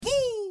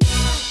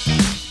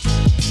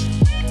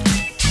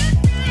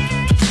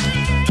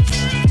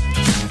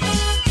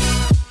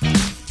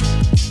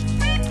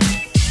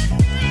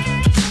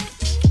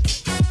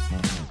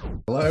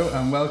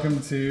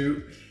welcome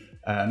to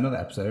another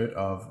episode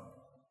of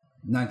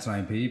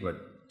 99p,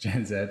 but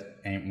Gen Z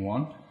ain't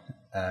one.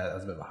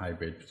 That's a bit of a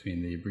hybrid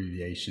between the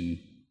abbreviation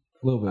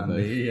a little bit and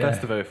the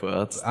best of both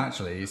worlds.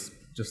 Actually,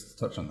 just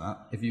to touch on that,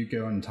 if you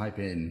go and type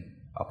in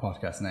our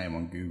podcast name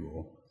on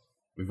Google,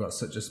 we've got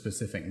such a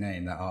specific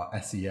name that our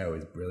SEO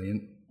is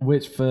brilliant.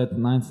 Which for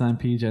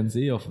 99p Gen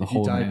Z or for the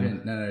whole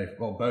name?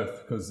 Well,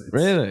 both, because it's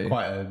really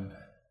quite a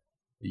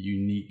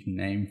unique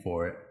name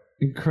for it.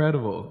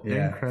 Incredible.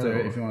 Yeah. Incredible.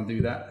 So if you want to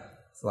do that,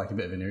 it's like a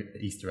bit of an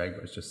Easter egg,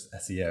 but it's just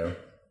SEO.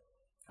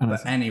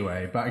 But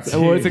anyway, back to...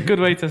 Well, it's a good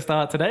way to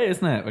start today,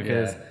 isn't it?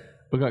 Because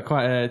we've got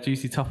quite a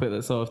juicy topic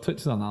that sort of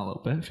touches on that a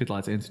little bit, if you'd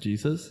like to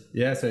introduce us.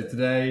 Yeah, so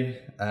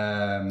today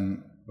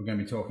we're going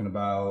to be talking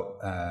about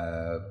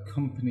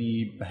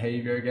company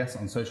behavior, I guess,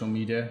 on social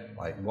media,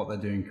 like what they're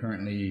doing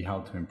currently,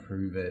 how to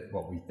improve it,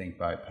 what we think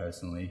about it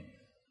personally.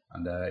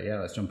 And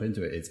let's jump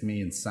into it. It's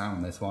me and Sam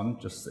on this one.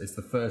 It's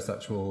the first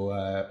actual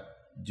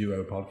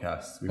duo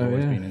podcast. We've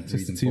always been in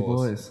threes and two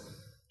fours. boys.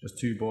 Just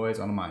two boys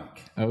on a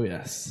mic. Oh,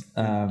 yes.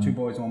 Two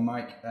boys on a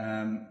mic.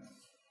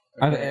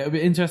 It'll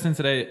be interesting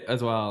today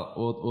as well.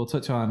 We'll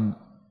touch on,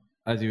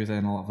 as you were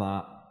saying, a lot of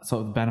that,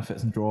 sort of the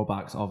benefits and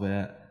drawbacks of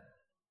it.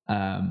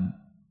 And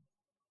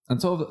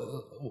sort of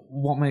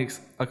what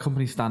makes a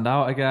company stand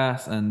out, I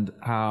guess, and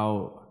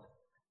how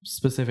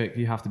specific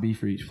you have to be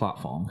for each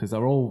platform, because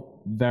they're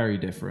all very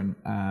different,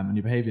 and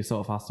your behavior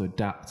sort of has to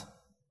adapt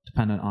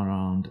dependent on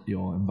around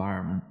your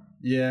environment.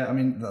 Yeah, I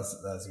mean, that's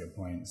a good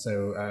point.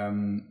 So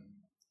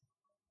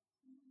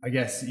I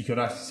guess you could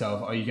ask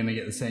yourself, are you going to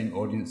get the same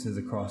audiences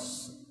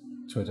across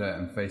Twitter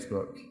and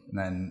Facebook? And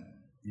then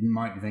you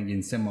might be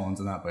thinking similar ones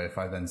on that, but if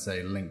I then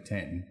say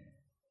LinkedIn,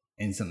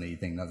 instantly you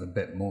think that's a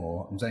bit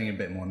more. I'm saying a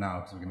bit more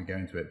now because we're going to go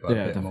into it, but a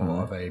bit definitely.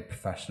 more of a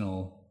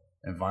professional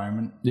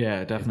environment.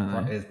 Yeah,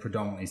 definitely. It's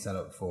predominantly set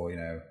up for,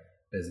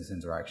 business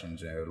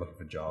interactions, looking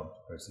for jobs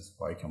versus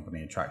by a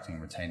company attracting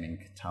and retaining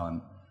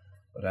talent.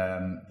 But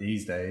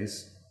these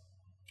days,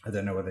 I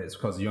don't know whether it's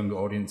because younger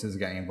audiences are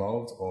getting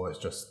involved or it's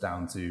just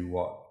down to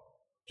what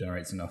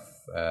generates enough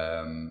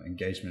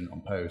engagement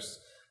on posts.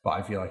 But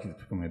I feel like it's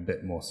becoming a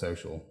bit more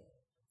social.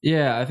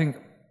 Yeah, I think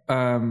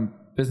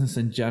business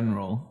in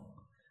general,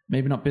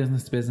 maybe not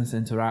business-to-business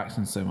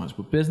interactions so much,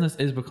 but business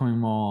is becoming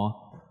more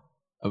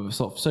of a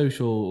sort of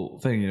social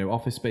thing.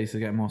 Office space is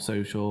getting more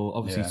social.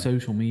 Obviously,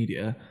 social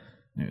media,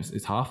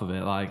 it's half of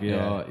it. Like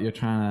you're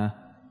trying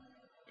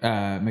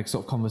to make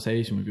sort of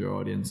conversation with your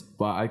audience.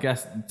 But I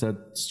guess to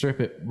strip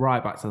it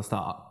right back to the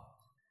start,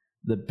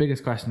 the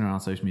biggest question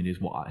around social media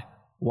is why?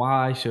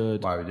 Why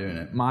are we doing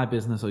it? My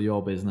business or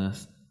your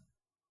business?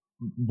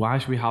 Why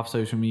should we have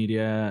social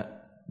media?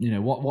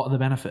 What are the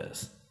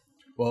benefits?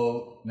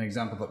 Well, an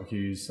example that we could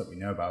use that we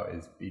know about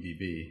is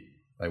BDB.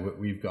 Like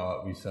we've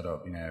set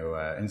up,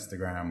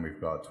 Instagram,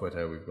 we've got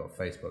Twitter, we've got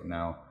Facebook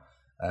now.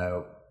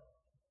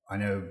 I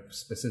know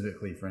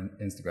specifically for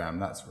Instagram,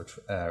 that's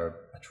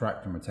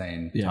attract and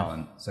retain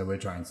talent. So we're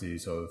trying to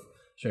sort of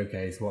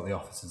showcase what the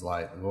office is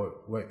like, the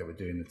work that we're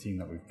doing, the team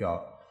that we've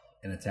got,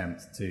 in an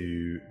attempt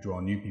to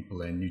draw new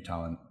people in, new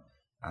talent.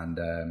 And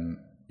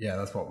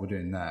that's what we're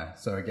doing there.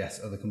 So I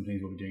guess other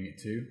companies will be doing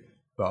it too.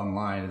 But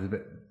online is a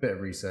bit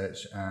of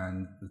research,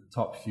 and the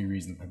top few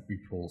reasons that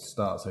people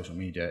start social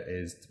media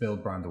is to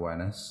build brand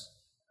awareness,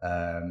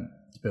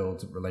 to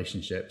build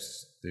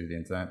relationships through the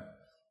internet,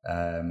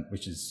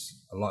 which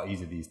is a lot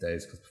easier these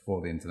days because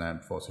before the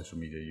internet, before social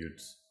media, you'd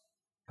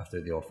have to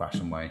do it the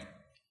old-fashioned way.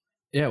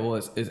 Yeah, well,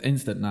 it's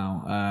instant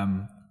now.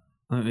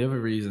 I think the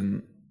other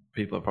reason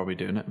people are probably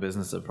doing it,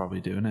 businesses are probably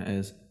doing it,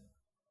 is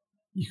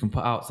you can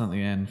put out something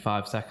in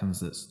 5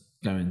 seconds that's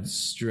going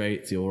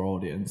straight to your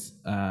audience.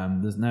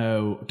 There's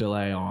no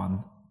delay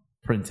on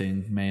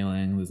printing,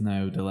 mailing. There's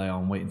no delay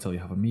on wait until you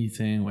have a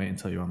meeting, wait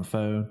until you're on the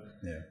phone.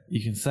 Yeah.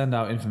 You can send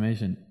out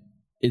information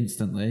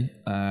instantly,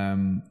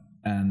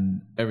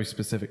 and every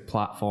specific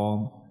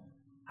platform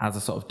has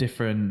a sort of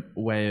different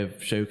way of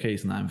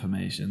showcasing that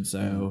information.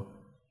 So,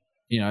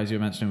 as you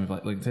were mentioning with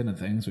like LinkedIn and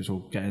things, which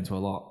we'll get into a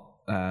lot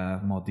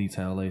more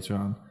detail later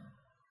on,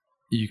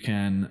 you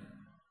can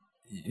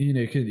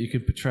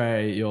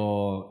portray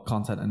your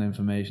content and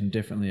information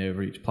differently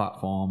over each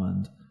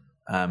platform,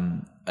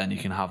 and you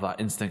can have that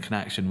instant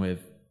connection with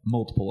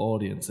multiple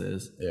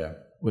audiences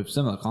with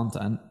similar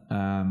content.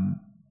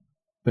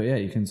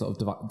 You can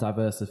sort of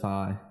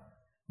diversify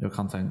your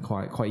content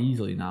quite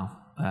easily now.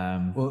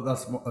 Well,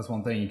 that's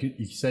one thing.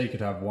 You say you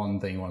could have one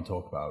thing you want to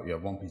talk about. You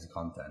have one piece of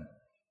content.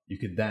 You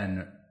could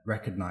then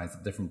recognize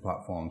that different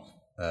platforms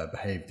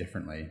behave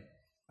differently,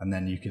 and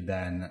then you could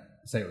then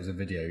say it was a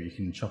video. You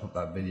can chop up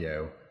that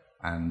video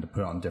and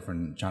put it on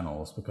different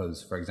channels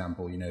because, for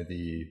example, I think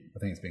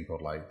it's been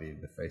called like the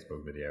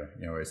Facebook video.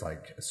 Where it's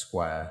like a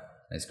square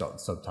and it's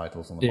got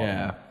subtitles on the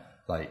bottom.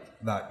 Like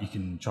that, you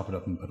can chop it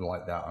up and put it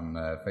like that on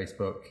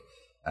Facebook.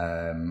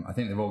 I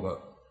think they've all got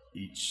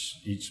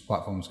each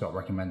platform's got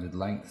recommended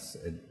lengths.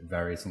 It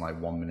varies from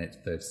like 1 minute to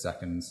 30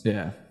 seconds.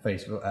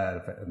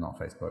 Facebook, not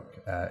Facebook,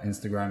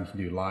 Instagram, you can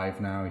do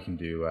live now. You can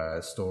do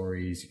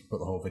stories. You can put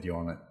the whole video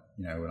on at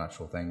an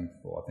actual thing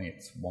for, I think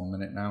it's 1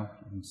 minute now.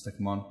 You can stick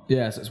them on.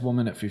 Yeah, so it's 1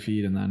 minute for your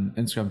feed, and then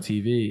Instagram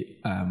TV,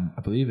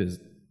 I believe, is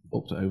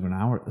up to over an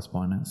hour at this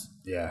point.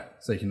 Yeah,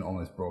 so you can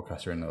almost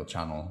broadcast your own little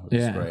channel, which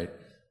is great.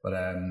 But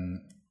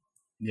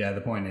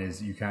the point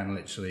is you can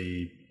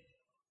literally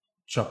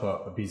chop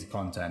up a piece of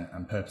content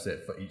and purpose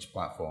it for each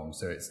platform,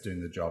 so it's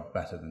doing the job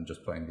better than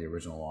just putting the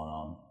original one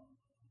on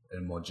in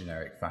a more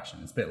generic fashion.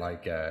 It's a bit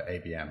like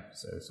ABM,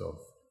 so sort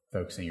of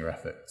focusing your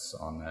efforts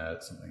on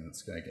something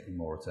that's going to get you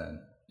more return.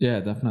 Yeah,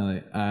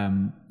 definitely.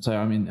 So,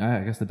 I mean,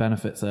 I guess the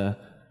benefits are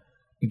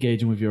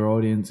engaging with your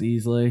audience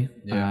easily.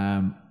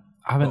 Yeah.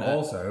 But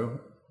also,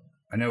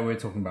 I know we're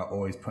talking about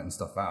always putting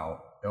stuff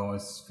out. It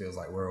always feels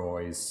like we're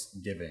always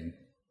giving,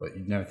 but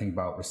you never think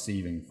about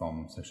receiving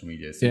from social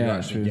media. So you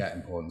actually get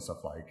important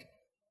stuff like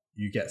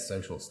you get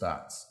social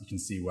stats. You can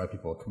see where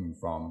people are coming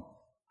from,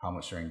 how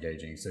much they're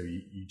engaging. So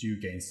you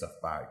do gain stuff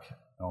back.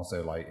 And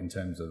also, like, in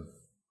terms of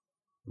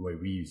the way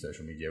we use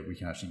social media, we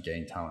can actually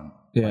gain talent.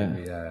 Yeah.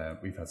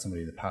 Like we've had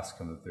somebody in the past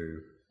come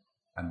through,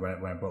 and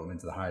when I brought them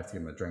into the Hive to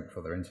give them a drink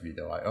for their interview,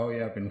 they're like, "Oh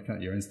yeah, I've been looking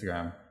at your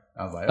Instagram."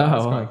 I was like, "Oh,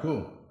 that's quite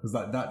cool," because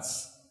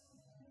that's.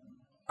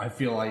 I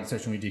feel like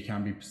social media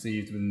can be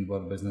perceived within the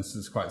business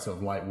as quite sort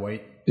of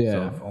lightweight, sort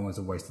of almost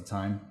a waste of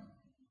time.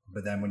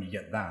 But then when you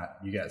get that,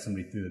 you get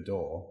somebody through the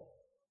door,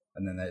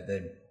 and then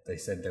they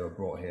said they were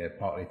brought here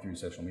partly through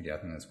social media. I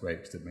think that's great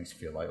because it makes you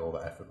feel like all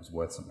that effort was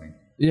worth something.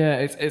 Yeah,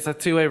 it's a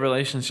two-way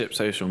relationship,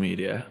 social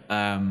media.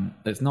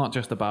 It's not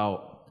just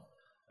about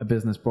a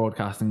business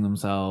broadcasting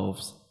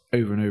themselves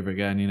over and over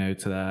again,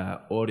 to their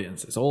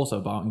audience. It's also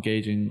about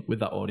engaging with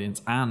that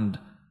audience and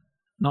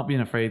not being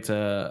afraid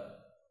to,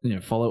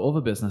 follow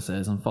other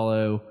businesses and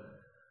follow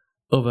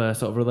other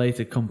sort of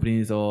related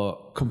companies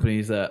or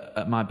companies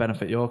that might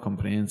benefit your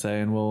company, and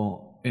saying,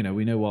 well,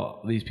 we know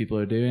what these people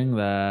are doing.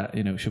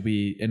 Should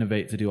we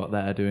innovate to do what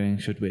they're doing?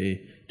 Should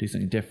we do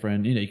something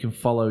different? You can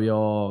follow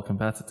your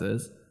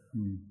competitors.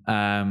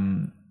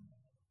 And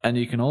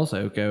you can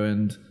also go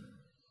and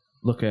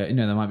look at,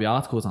 there might be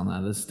articles on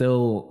there. There's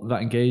still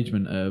that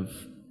engagement of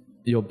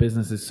your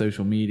business's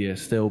social media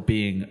still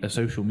being a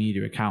social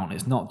media account.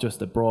 It's not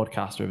just a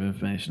broadcaster of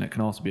information. It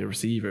can also be a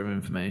receiver of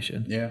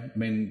information. Yeah. I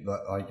mean,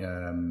 like,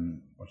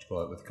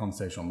 with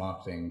conversational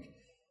marketing,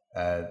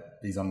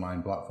 these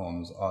online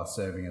platforms are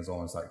serving as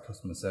almost like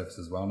customer service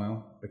as well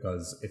now,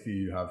 because if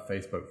you have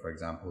Facebook, for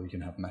example, you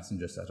can have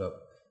Messenger set up,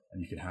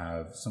 and you can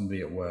have somebody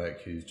at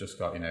work who's just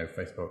got,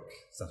 Facebook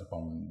set up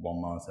on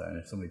one monitor, and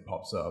if somebody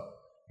pops up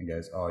and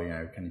goes, "Oh,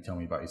 can you tell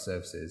me about your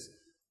services?"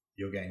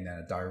 You're getting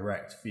then a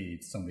direct feed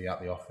to somebody at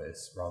the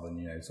office, rather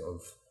than, sort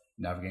of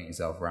navigating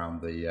yourself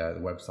around the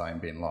website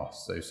and being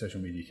lost. So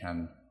social media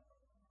can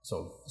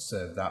sort of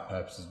serve that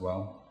purpose as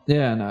well.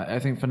 Yeah, and I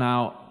think for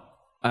now,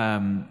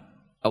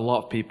 a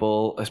lot of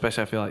people,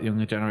 especially I feel like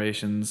younger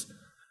generations,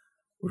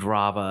 would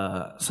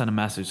rather send a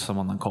message to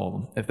someone than call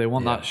them. If they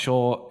want that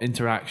short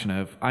interaction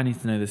of, I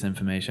need to know this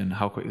information,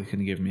 how quickly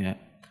can you give me it?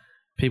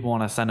 People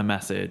want to send a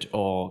message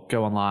or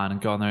go online and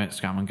go on their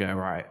Instagram and go,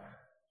 right,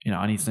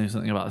 I need to know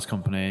something about this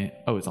company.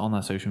 Oh, it's on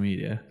their social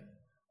media.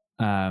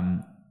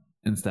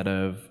 Instead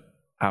of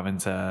having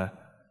to,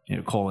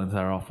 call into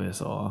their office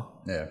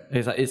or... Yeah.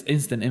 It's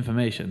instant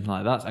information.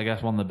 Like, that's, I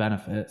guess, one of the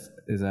benefits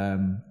is...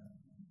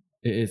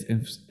 It is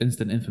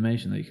instant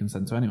information that you can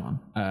send to anyone.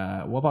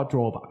 What about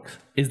drawbacks?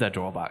 Is there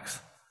drawbacks?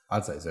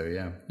 I'd say so,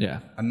 yeah. Yeah.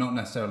 And not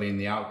necessarily in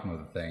the outcome of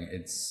the thing.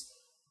 It's,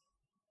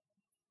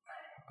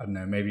 I don't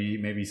know,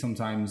 maybe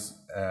sometimes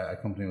a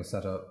company will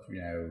set up,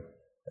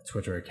 a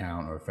Twitter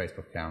account or a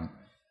Facebook account,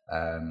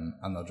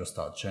 and they'll just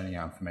start churning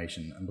out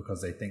information. And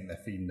because they think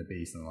they're feeding the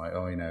beast and like,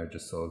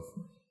 just sort of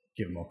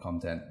give more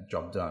content,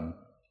 job done.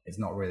 It's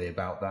not really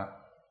about that.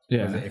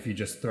 Yeah. If you're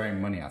just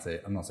throwing money at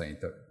it, I'm not saying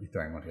you're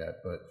throwing money at it,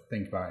 but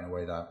think about it in a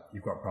way that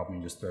you've got a problem,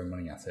 you just throw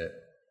money at it.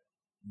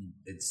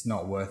 It's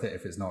not worth it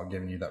if it's not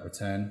giving you that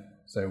return.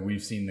 So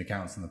we've seen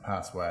accounts in the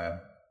past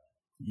where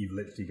you've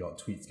literally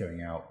got tweets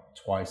going out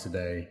twice a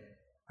day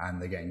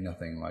and they're getting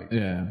nothing. Like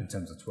in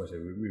terms of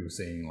Twitter, we were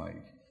seeing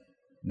like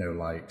no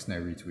likes, no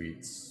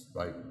retweets,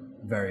 like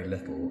very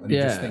little. And you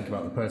just think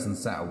about the person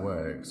sat at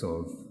work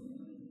sort of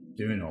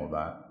doing all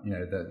that,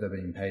 they're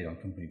being paid on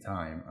company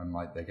time, and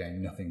like they're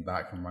getting nothing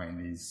back from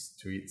writing these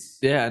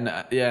tweets.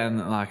 And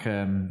like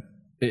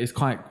it is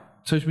quite,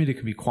 social media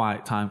can be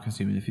quite time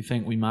consuming. If you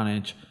think we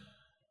manage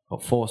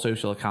 4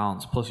 social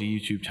accounts plus a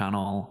YouTube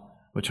channel,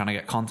 we're trying to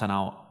get content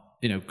out,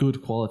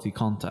 good quality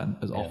content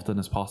as often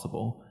as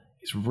possible.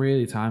 It's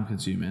really time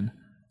consuming.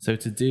 So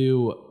to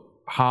do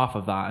half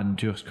of that and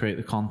just create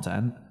the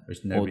content,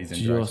 or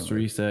just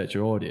research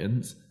your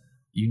audience,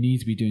 you need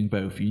to be doing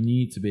both. You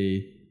need to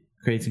be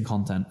creating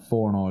content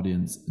for an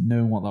audience,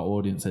 knowing what that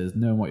audience is,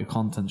 knowing what your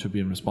content should be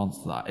in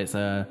response to that. It's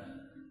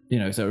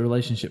a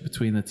relationship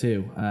between the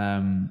two.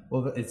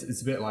 Well,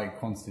 it's a bit like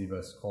quantity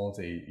versus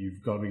quality.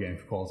 You've got to be going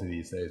for quality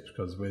these days,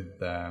 because with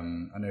I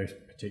know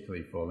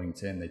particularly for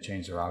LinkedIn, they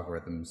changed their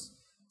algorithms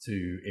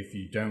to, if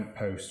you don't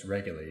post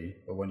regularly,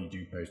 but when you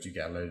do post, you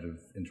get a load of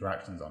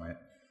interactions on it.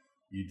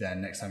 You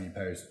then, next time you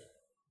post,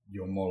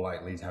 you're more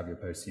likely to have your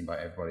post seen by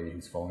everybody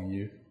who's following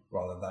you.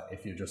 rather than that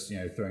if you're just,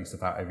 throwing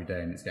stuff out every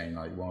day and it's getting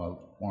like one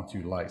or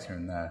two likes here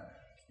and there,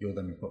 you'll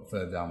then be put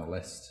further down the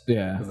list.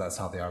 Yeah. Because that's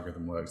how the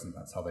algorithm works and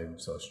that's how they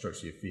sort of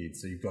structure your feed.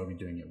 So you've got to be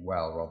doing it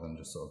well rather than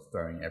just sort of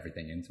throwing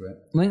everything into it.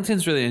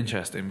 LinkedIn's really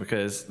interesting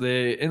because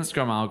the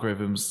Instagram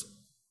algorithms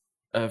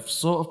have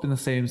sort of been the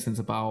same since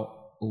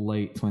about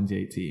late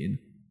 2018.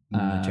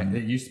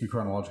 It used to be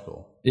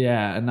chronological.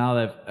 Yeah, and now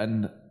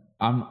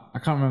I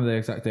can't remember the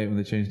exact date when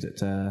they changed it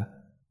to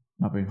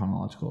not being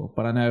chronological,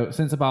 but I know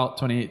since about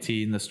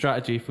 2018, the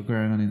strategy for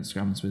growing on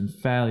Instagram has been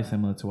fairly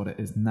similar to what it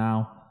is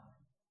now.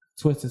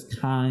 Twitter's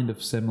kind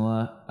of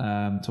similar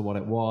to what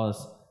it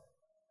was.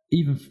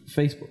 Even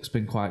Facebook's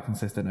been quite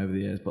consistent over the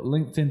years, but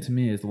LinkedIn to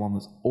me is the one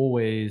that's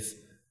always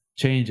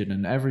changing.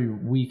 And every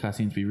week I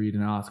seem to be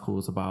reading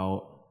articles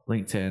about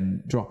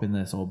LinkedIn dropping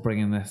this or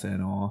bringing this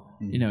in, or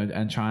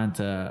and trying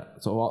to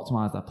sort of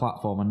optimize their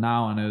platform. And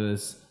now I know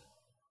there's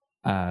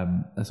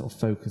a sort of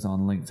focus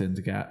on LinkedIn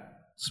to get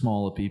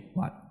smaller people,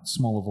 like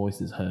smaller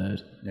voices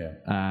heard.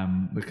 Yeah.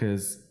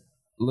 Because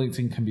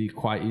LinkedIn can be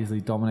quite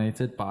easily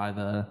dominated by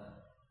the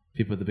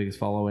people with the biggest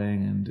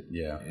following, and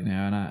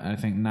and I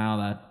think now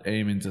they're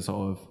aiming to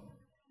sort of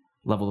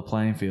level the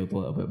playing field a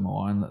little bit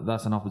more, and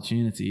that's an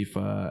opportunity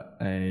for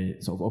a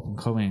sort of up and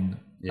coming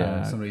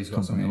somebody who's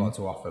got something a lot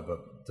to offer but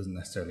doesn't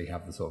necessarily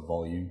have the sort of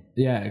volume.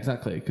 Yeah,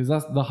 exactly, because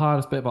that's the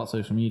hardest bit about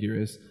social media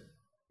is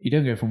you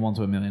don't go from 1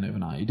 to 1 million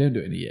overnight. You don't do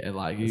it in a year.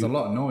 Like there's a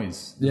lot of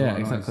noise.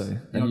 Exactly.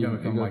 You're not going to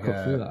become like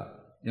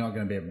you're not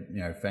going to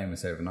be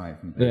famous overnight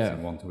from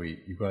posting one tweet.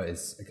 You've got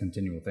it's a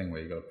continual thing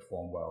where you've got to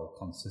perform well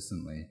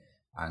consistently,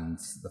 and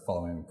the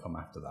following will come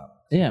after that.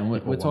 Yeah, and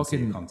we're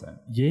talking content.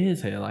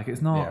 Years here. Like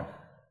it's not,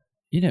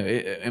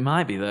 it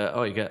might be that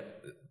you get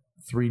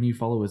 3 new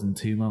followers in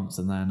 2 months,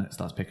 and then it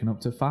starts picking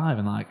up to 5,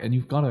 and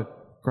you've got to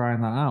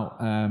grind that out,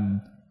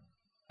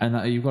 and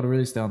that you've got to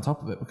really stay on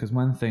top of it, because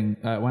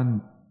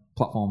when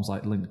platforms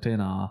like LinkedIn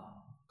are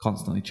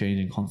constantly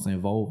changing, constantly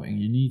evolving,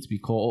 you need to be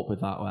caught up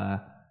with that,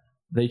 where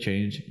they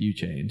change, you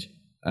change,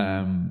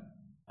 and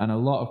a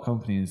lot of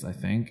companies I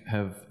think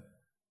have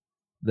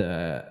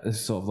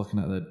sort of looking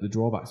at the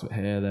drawbacks of it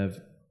here. They've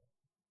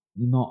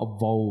not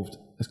evolved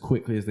as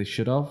quickly as they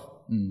should have,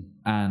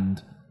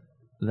 and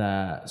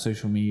their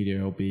social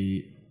media will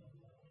be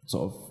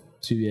sort of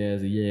 2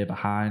 years, a year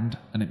behind,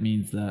 and it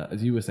means that,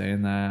 as you were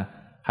saying, they're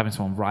having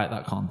someone write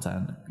that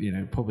content,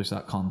 publish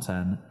that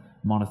content,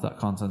 monitor that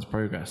content's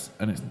progress,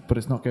 but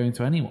it's not going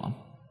to anyone.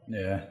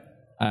 Yeah.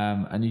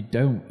 And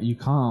you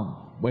can't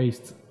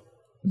waste.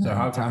 So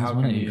how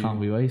can you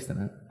can't be wasting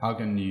it? How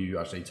can you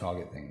actually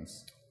target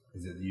things?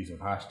 Is it the use of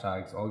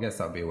hashtags? I guess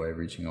that would be a way of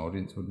reaching an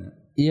audience, wouldn't it?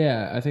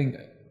 Yeah, I think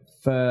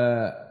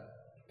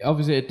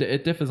obviously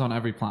it differs on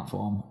every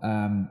platform,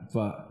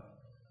 but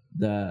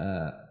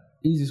the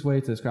easiest way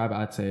to describe it,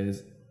 I'd say,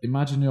 is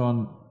imagine you're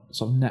on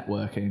sort of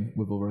networking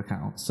with other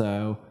accounts.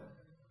 So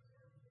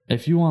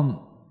if you're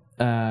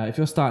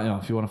starting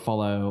off, you want to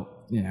follow,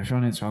 if you're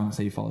on Instagram, let's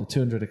say you follow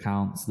 200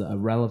 accounts that are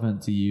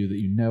relevant to you, that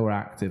you know are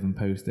active and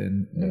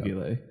posting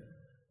regularly.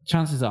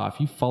 Chances are, if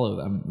you follow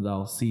them,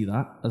 they'll see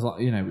that. As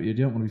like, you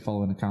don't want to be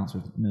following accounts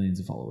with millions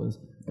of followers.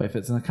 But if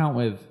it's an account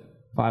with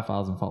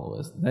 5,000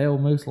 followers, they'll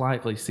most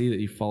likely see that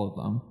you followed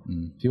them.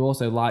 If you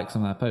also like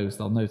some of their posts,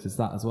 they'll notice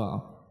that as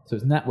well. So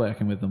it's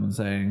networking with them and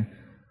saying,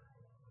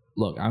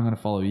 look, I'm going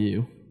to follow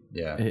you.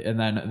 Yeah. And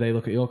then they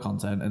look at your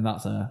content, and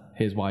that's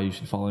here's why you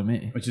should follow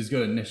me. Which is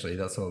good initially.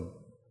 That's sort of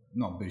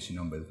not boost your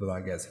numbers, but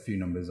that gets a few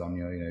numbers on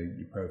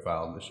your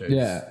profile that shows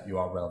you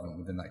are relevant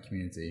within that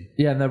community.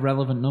 Yeah, and they're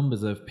relevant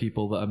numbers of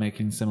people that are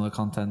making similar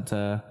content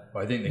to.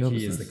 But I think the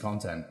key is the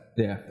content.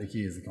 Yeah. The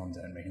key is the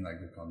content, making that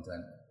good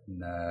content.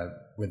 And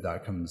with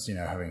that comes,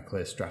 having a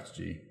clear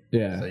strategy.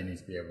 Yeah. So you need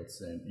to be able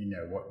to,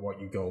 what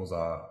your goals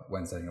are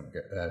when setting up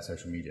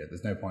social media.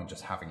 There's no point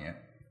just having it.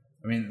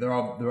 I mean, there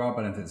are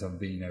benefits of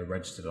being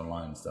registered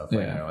online and stuff.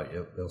 Like,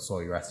 it'll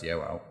sort your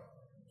SEO out.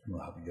 Will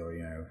help you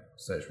go,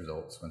 search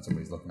results when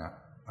somebody's looking out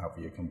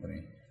for your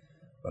company.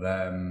 But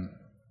I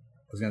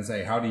was going to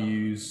say, how do you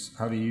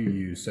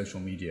use social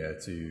media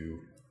to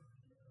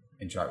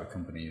interact with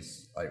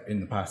companies? Like in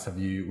the past,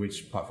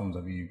 which platforms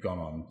have you gone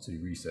on to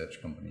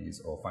research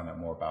companies or find out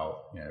more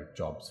about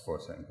jobs for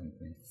a certain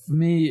company? For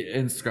me,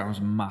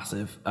 Instagram's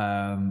massive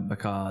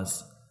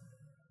because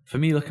for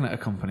me, looking at a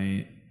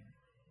company,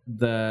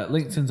 the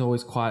LinkedIn's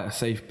always quite a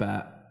safe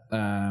bet.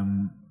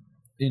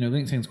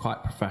 LinkedIn's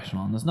quite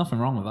professional, and there's nothing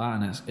wrong with that,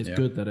 and it's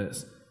good that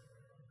it's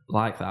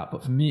like that.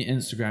 But for me,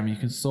 Instagram,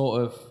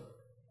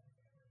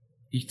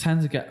 you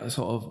tend to get a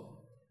sort of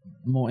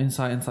more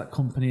insight into that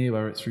company,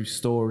 whether it's through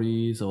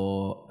stories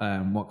or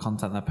what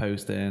content they're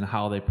posting,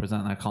 how they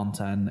present their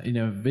content.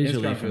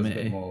 Visually, Instagram for feels me, a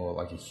bit more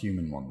like a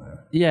human one, though.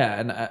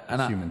 Yeah,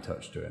 and human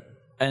touch to it.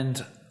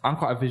 And I'm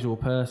quite a visual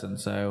person,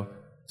 so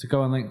to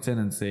go on LinkedIn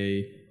and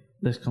see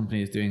this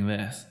company is doing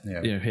this.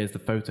 Yeah. Here's the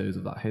photos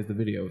of that. Here's the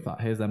video of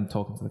that. Here's them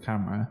talking to the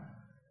camera.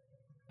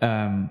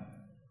 To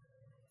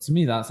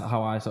me, that's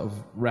how I sort of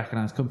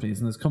recognize companies.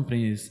 And there's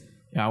companies,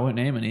 I won't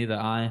name any, that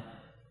I'm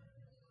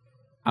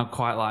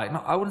quite like,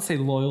 I wouldn't say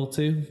loyal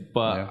to,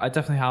 but I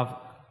definitely have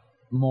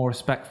more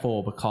respect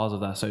for because of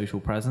their social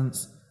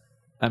presence,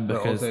 and But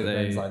because also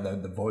they depends like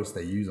the voice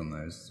they use on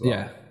those as well.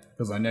 Yeah.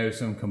 Because I know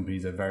some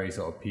companies are very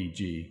sort of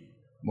PG,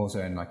 more so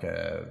in like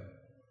a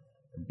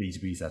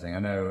B2B setting. I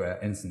know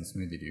Instant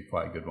Smoothie do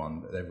quite a good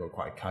one. They've got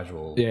quite a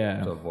casual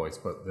Yeah. sort of voice,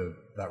 but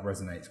that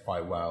resonates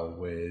quite well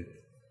with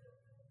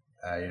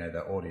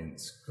their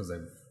audience because I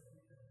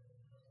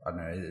don't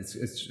know,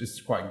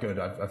 it's quite good.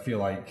 I feel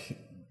like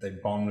they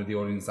bond with the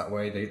audience that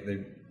way.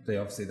 They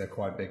obviously they're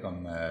quite big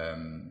on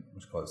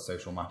what's called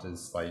social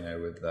matters, like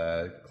with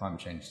climate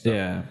change stuff.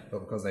 Yeah. But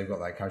because they've got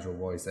that casual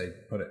voice, they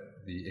put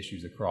the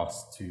issues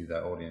across to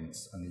their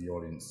audience, and the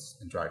audience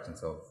interact and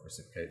sort of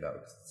reciprocate that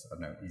because it's, I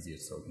don't know, easier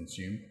to sort of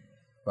consume.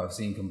 But I've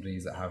seen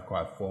companies that have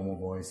quite a formal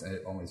voice, and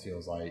it almost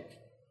feels like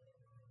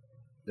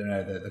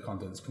the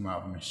content's come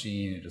out of a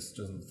machine. It just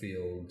doesn't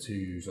feel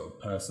too sort of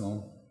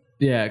personal.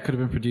 Yeah, it could have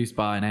been produced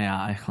by an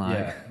AI.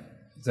 Yeah.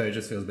 So it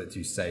just feels a bit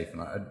too safe,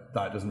 and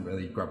that doesn't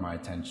really grab my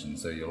attention.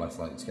 So you're less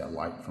likely to get a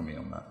like from me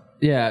on that.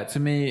 Yeah, to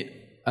me,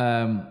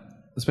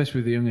 especially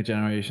with the younger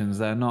generations,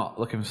 they're not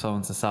looking for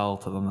someone to sell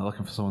to them. They're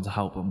looking for someone to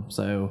help them.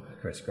 So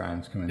Chris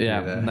Grimes coming yeah,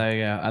 through there. there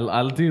you go.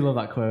 I do love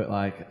that quote.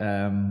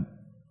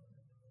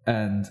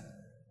 And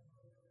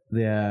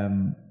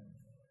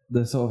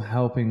the sort of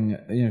helping.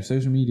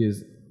 Social media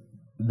is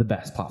the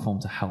best platform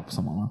to help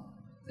someone.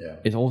 Yeah.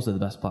 It's also the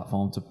best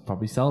platform to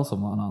probably sell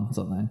someone on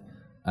something.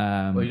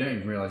 Well, you don't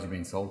even realize you're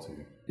being sold to.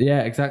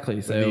 Yeah,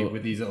 exactly. So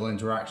with these little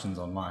interactions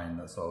online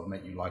that sort of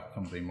make you like a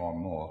company more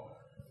and more,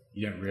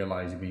 you don't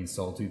realize you're being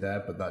sold to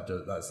there, but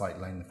that's like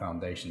laying the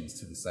foundations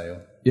to the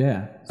sale.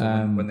 Yeah. So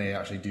when they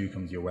actually do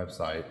come to your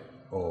website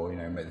or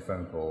make the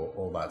phone call,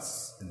 all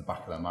that's in the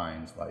back of their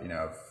mind. Like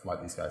I've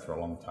liked these guys for a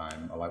long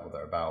time. I like what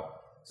they're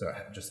about. So it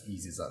just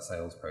eases that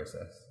sales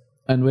process.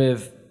 And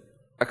with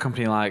a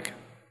company like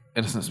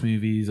Instant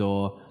Smoothies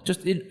or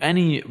just in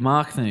any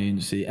marketing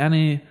agency,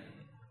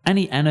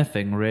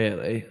 anything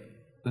really,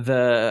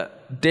 the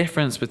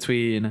difference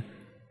between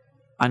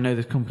I know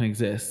this company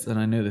exists and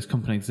I know this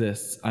company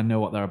exists, I know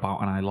what they're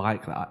about and I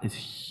like that is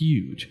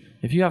huge.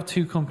 If you have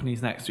two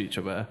companies next to each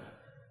other,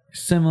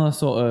 similar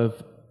sort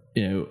of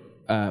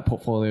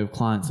portfolio of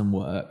clients and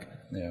work,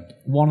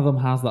 one of them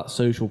has that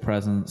social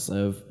presence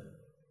of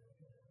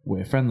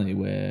we're friendly,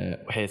 we're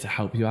here to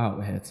help you out,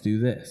 we're here to do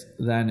this,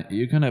 then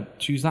you're going to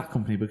choose that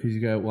company because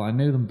you go, well, I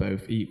know them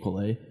both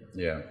equally.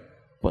 Yeah.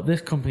 But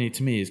this company,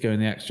 to me, is going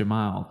the extra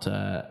mile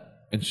to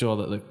ensure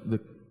that the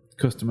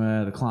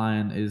customer, the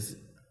client is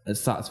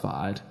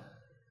satisfied.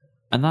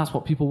 And that's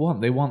what people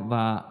want. They want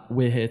that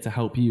we're here to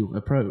help you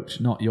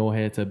approach, not you're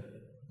here to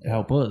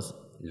help us.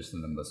 You're just a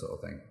number sort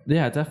of thing.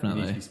 Yeah, You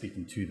definitely. need to be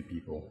speaking to the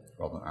people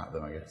rather than at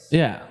them, I guess.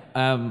 Yeah.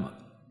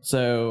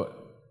 So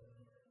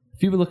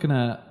if you were looking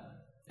at,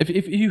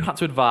 if you had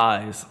to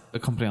advise a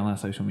company on their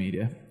social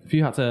media, if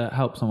you had to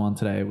help someone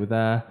today with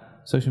their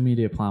social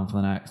media plan for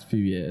the next few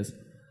years,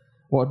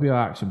 what would be your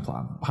action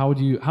plan? How would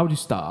you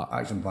start?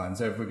 Action plan.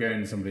 So if we're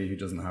going to somebody who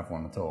doesn't have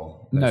one at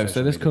all. No,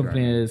 so this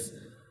company is,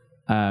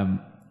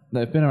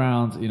 they've been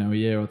around, a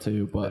year or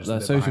two, but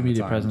their social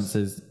media presence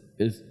is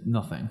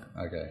nothing.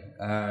 Okay.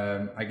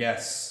 I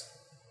guess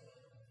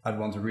I'd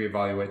want to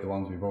reevaluate the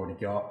ones we've already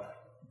got.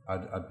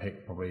 I'd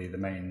pick probably the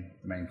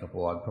main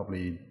couple. I'd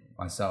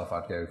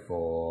go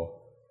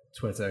for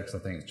Twitter because I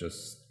think it's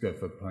just good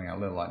for putting out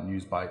little like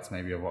news bites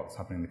maybe of what's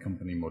happening in the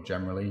company more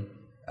generally.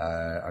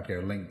 I'd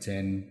go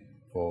LinkedIn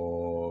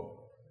for,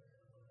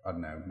 I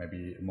don't know,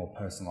 maybe a more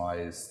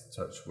personalized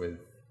touch with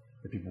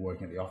the people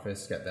working at the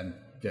office, get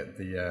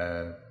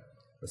the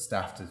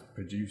staff to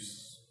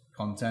produce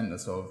content that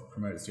sort of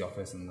promotes the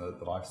office and the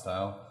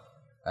lifestyle.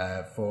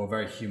 For a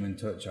very human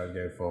touch, I'd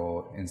go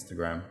for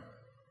Instagram,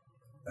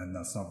 and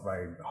that's not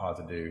very hard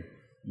to do.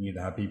 You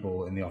either have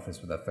people in the office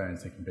with their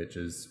phones taking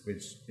pictures,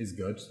 which is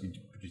good, you're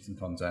producing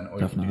content, or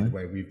Definitely. You can do the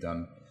way we've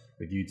done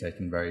with you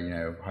taking very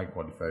high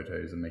quality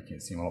photos and making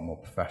it seem a lot more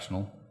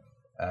professional.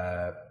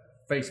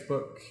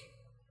 Facebook,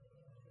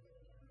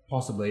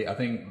 possibly. I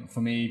think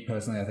for me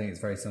personally, I think it's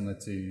very similar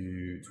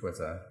to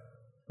Twitter,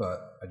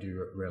 but I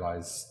do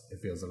realize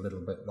it feels a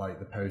little bit like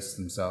the posts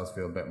themselves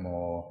feel a bit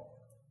more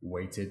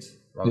weighted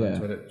rather than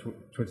Twitter.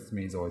 Twitter to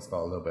me has always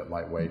felt a little bit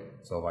lightweight,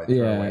 sort of like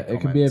throwaway it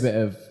comments. can be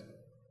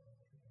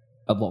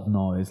a lot of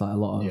noise, like a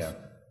lot of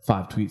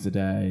 5 tweets a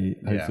day.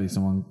 Hopefully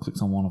someone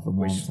clicks on one of them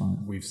once.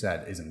 We've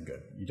said isn't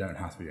good. You don't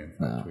have to be doing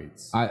 5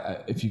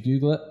 tweets. If you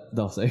Google it,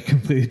 they'll say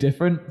completely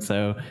different.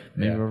 So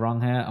maybe we're wrong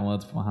here. I'm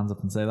allowed to put my hands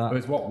up and say that. But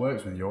it's what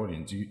works with your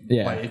audience.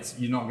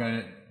 You're not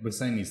going to. We're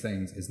saying these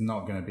things. It's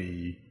not going to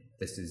be.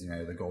 This is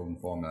the golden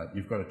formula.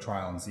 You've got to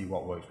trial and see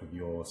what works with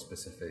your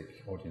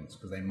specific audience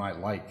because they might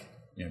like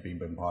being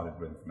bombarded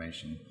with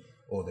information,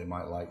 or they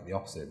might like the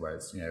opposite, where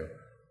it's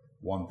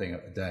one thing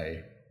a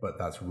day, but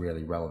that's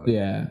really relevant.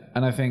 Yeah,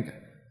 and I think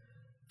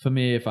for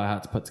me, if I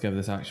had to put together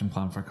this action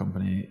plan for a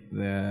company,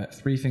 there are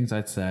 3 things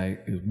I'd say.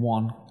 Is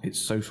 1, it's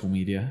social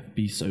media.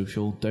 Be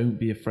social. Don't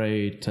be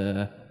afraid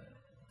to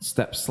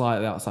step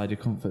slightly outside your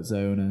comfort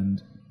zone,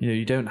 and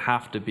you don't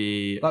have to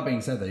be. That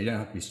being said, though, you don't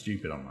have to be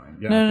stupid online.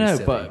 No,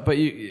 but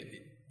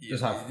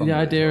just have fun. The with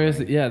it, idea is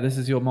sort of that, this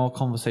is your more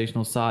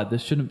conversational side. You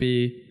shouldn't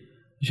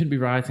be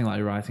writing like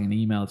you're writing an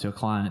email to your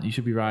client. You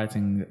should be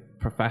writing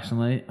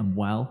professionally and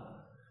well,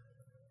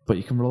 but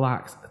you can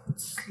relax a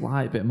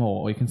slight bit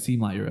more, or you can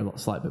seem like you're a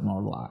slight bit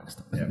more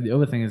relaxed. Yeah. The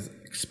other thing is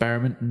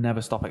experiment.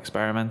 Never stop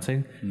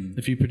experimenting.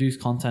 If you produce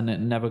content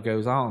and it never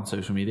goes out on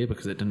social media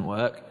because it didn't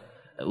work,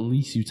 at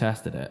least you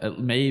tested it.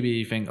 Maybe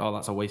you think, oh,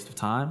 that's a waste of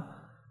time,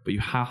 but you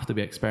have to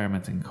be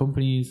experimenting.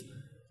 Companies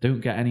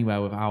don't get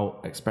anywhere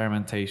without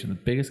experimentation. The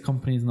biggest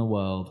companies in the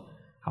world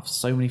have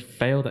so many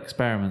failed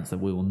experiments that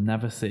we will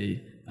never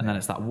see. And then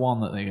it's that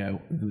one that they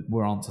go,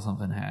 we're onto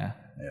something here.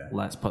 Yeah.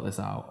 Let's put this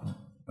out.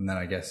 And then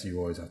I guess you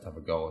always have to have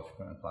a goal if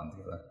you're going to plan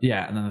together.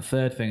 Yeah. And then the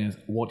third thing is,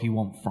 what do you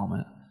want from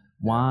it?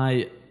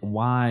 Why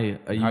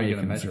are you How are making you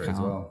going to this measure it as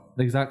account? well?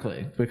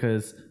 Exactly.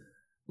 Because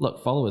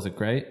look, followers are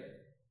great,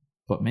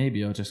 but maybe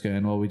you're just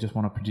going, well, we just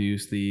want to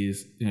produce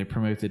these,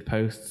 promoted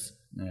posts,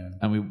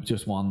 and we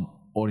just want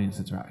audience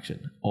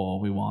interaction, or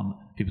we want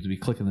people to be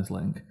clicking this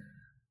link,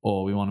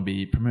 or we want to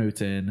be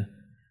promoting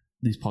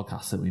these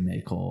podcasts that we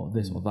make, or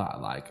this or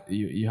that. Like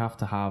you have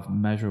to have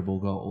measurable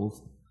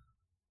goals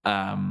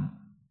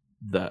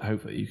that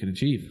hopefully you can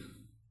achieve.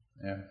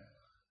 Yeah.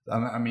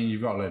 I mean,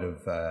 you've got a load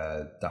of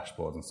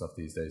dashboards and stuff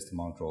these days to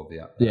monitor all the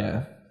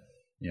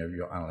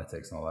your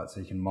analytics and all that, so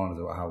you can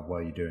monitor how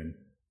well you're doing.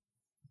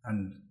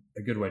 And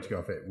a good way to go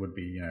off it would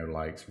be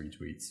likes,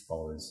 retweets,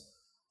 followers.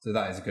 So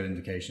that is a good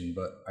indication.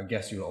 But I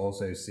guess you'll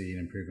also see an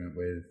improvement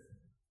with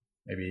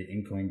maybe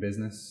incoming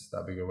business.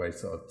 That'd be a good way to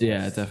sort of test.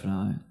 Yeah,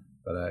 definitely.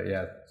 But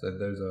so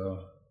those are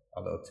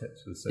our little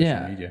tips with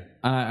social media.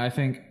 And I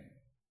think,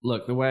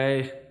 look, the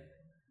way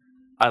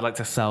I'd like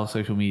to sell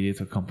social media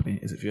to a company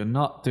is if you're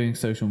not doing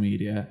social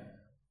media,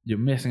 you're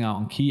missing out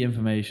on key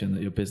information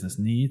that your business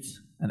needs.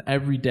 And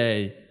every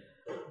day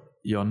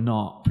you're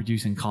not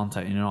producing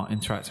content and you're not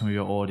interacting with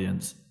your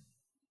audience,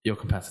 your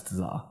competitors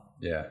are.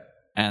 Yeah.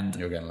 And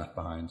you're getting left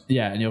behind.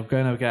 Yeah, and you're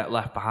going to get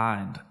left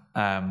behind.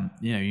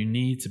 You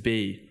need to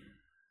be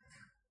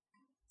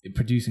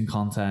producing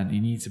content,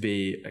 you need to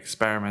be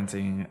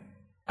experimenting,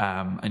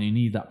 and you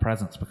need that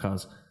presence,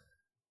 because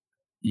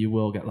you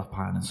will get left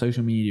behind. And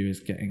social media is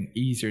getting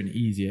easier and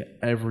easier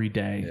every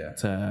day.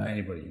 Yeah.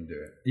 Anybody can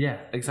do it. Yeah,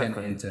 exactly.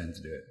 Get an intern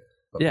to do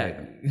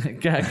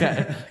it.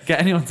 Get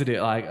anyone to do it.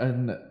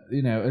 And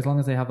as long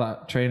as they have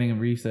that training and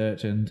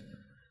research, and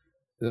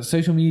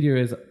social media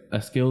is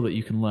a skill that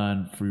you can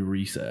learn through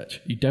research.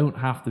 You don't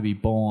have to be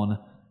born,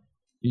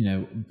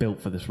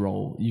 built for this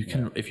role. You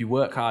can, if you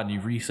work hard and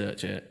you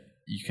research it,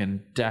 you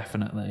can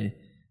definitely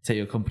take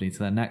your company to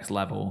the next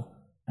level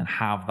and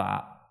have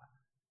that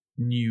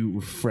new,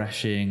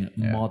 refreshing,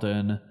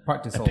 modern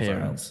practice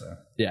appearance. Also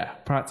helps, so. Yeah,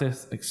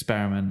 practice,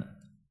 experiment,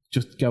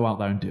 just go out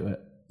there and do it.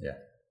 Yeah.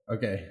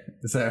 Okay.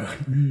 So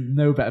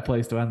no better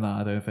place to end that,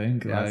 I don't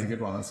think. Yeah, that's a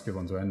good one. That's a good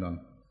one to end on.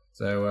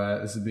 So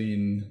this has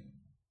been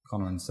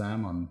Connor and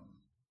Sam on,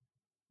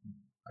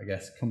 I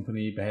guess,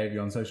 company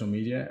behavior on social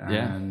media.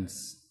 And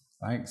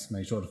thanks.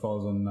 Make sure to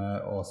follow us on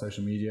all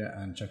social media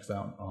and check us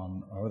out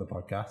on our other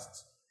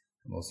podcasts.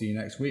 And we'll see you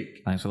next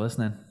week. Thanks for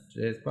listening.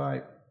 Cheers.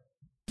 Bye.